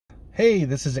Hey,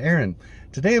 this is Aaron.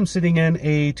 Today I'm sitting in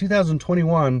a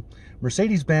 2021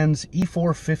 Mercedes-Benz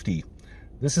E450.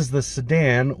 This is the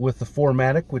sedan with the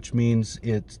 4MATIC, which means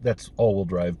that's all-wheel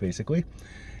drive basically.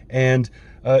 And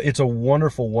it's a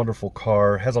wonderful, wonderful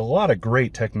car. Has a lot of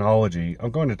great technology.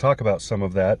 I'm going to talk about some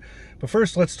of that. But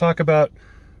first, let's talk about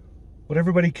what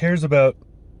everybody cares about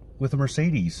with a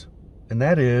Mercedes. And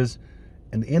that is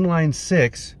an inline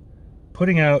six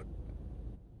putting out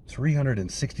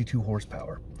 362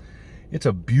 horsepower. It's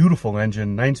a beautiful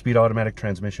engine, 9-speed automatic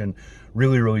transmission,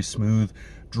 really, really smooth,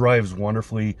 drives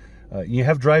wonderfully. You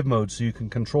have drive mode, so you can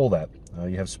control that.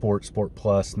 You have Sport, Sport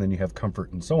Plus, and then you have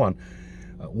Comfort and so on.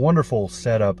 Wonderful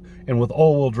setup, and with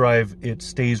all-wheel drive, it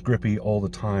stays grippy all the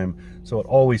time, so it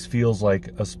always feels like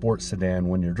a sports sedan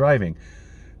when you're driving.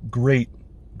 Great,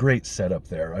 great setup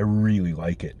there. I really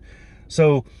like it.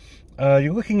 So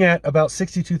you're looking at about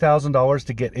 $62,000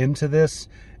 to get into this,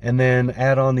 and then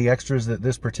add on the extras that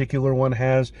this particular one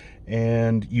has,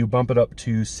 and you bump it up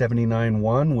to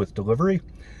 $79,100 with delivery.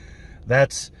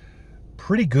 That's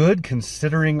pretty good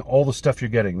considering all the stuff you're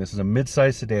getting. This is a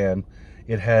mid-size sedan.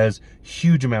 It has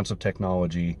huge amounts of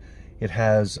technology. It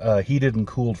has heated and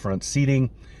cooled front seating.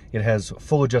 It has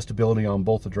full adjustability on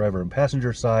both the driver and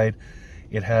passenger side.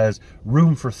 It has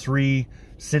room for 3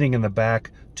 sitting in the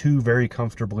back, 2 very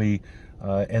comfortably,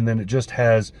 and then it just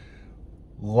has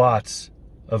lots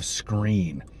of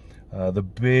screen. The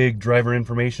big driver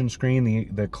information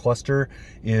screen, the cluster,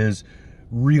 is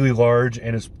really large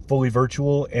and is fully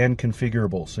virtual and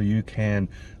configurable, so you can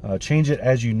change it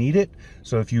as you need it.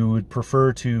 So if you would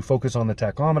prefer to focus on the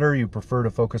tachometer, you prefer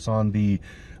to focus on the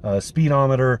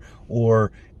speedometer,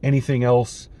 or anything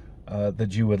else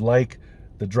that you would like,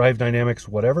 the drive dynamics,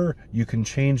 whatever, you can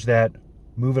change that,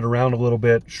 move it around a little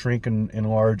bit, shrink and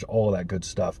enlarge, all of that good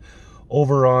stuff.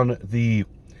 Over on the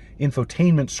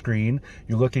infotainment screen,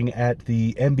 you're looking at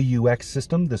the MBUX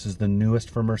system. This is the newest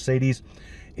for Mercedes.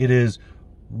 It is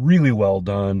really well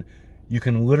done. You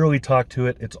can literally talk to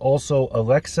it. It's also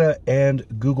Alexa and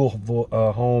Google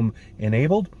Home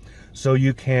enabled, so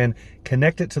you can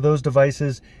connect it to those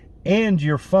devices and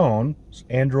your phone,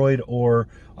 Android or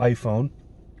iPhone,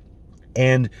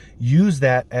 and use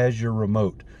that as your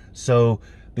remote. So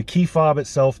the key fob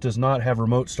itself does not have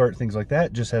remote start, things like that.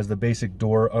 It just has the basic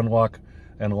door unlock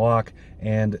and lock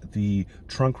and the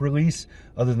trunk release.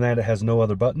 Other than that, it has no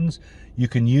other buttons. You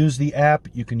can use the app,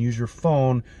 you can use your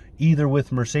phone either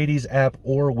with Mercedes app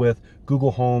or with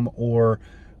Google Home or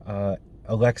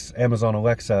Amazon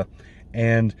Alexa,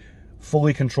 and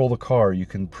fully control the car. You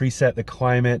can preset the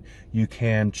climate, you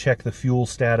can check the fuel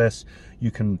status,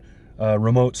 you can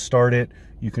remote start it,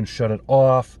 you can shut it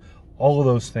off, all of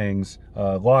those things,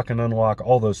 lock and unlock,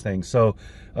 all those things. So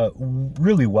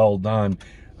really well done.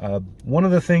 One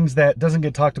of the things that doesn't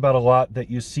get talked about a lot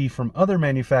that you see from other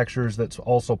manufacturers that's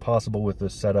also possible with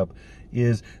this setup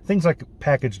is things like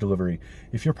package delivery.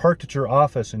 If you're parked at your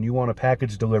office and you want a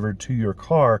package delivered to your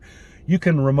car, you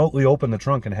can remotely open the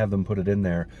trunk and have them put it in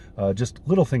there. Just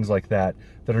little things like that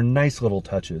that are nice little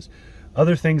touches.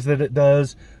 Other things that it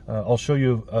does, I'll show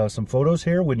you some photos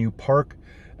here. When you park,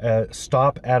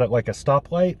 stop at like a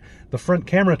stoplight, the front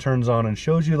camera turns on and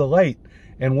shows you the light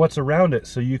and what's around it,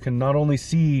 so you can not only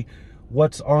see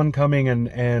what's oncoming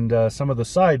and some of the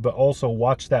side, but also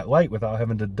watch that light without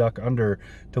having to duck under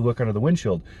to look under the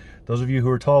windshield. Those of you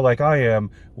who are tall like I am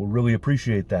will really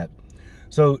appreciate that.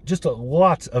 So just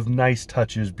lots of nice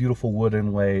touches, beautiful wood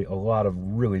inlay, a lot of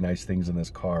really nice things in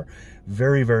this car.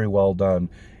 Very, very well done,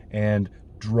 and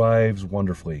drives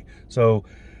wonderfully. So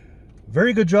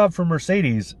very good job from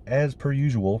Mercedes, as per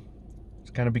usual. It's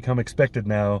kind of become expected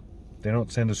now. They don't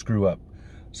tend to screw up.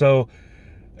 So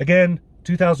again,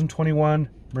 2021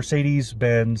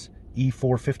 Mercedes-Benz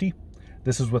E450.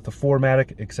 This is with the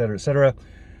 4MATIC, etc., etc.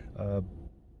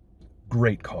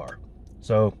 Great car.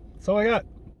 So that's all I got.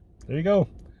 There you go.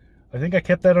 I think I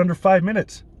kept that under 5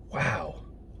 minutes. Wow.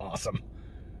 Awesome.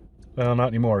 Well, not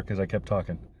anymore because I kept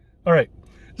talking. All right.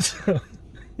 So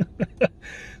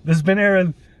this has been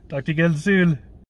Aaron. Talk to you again soon.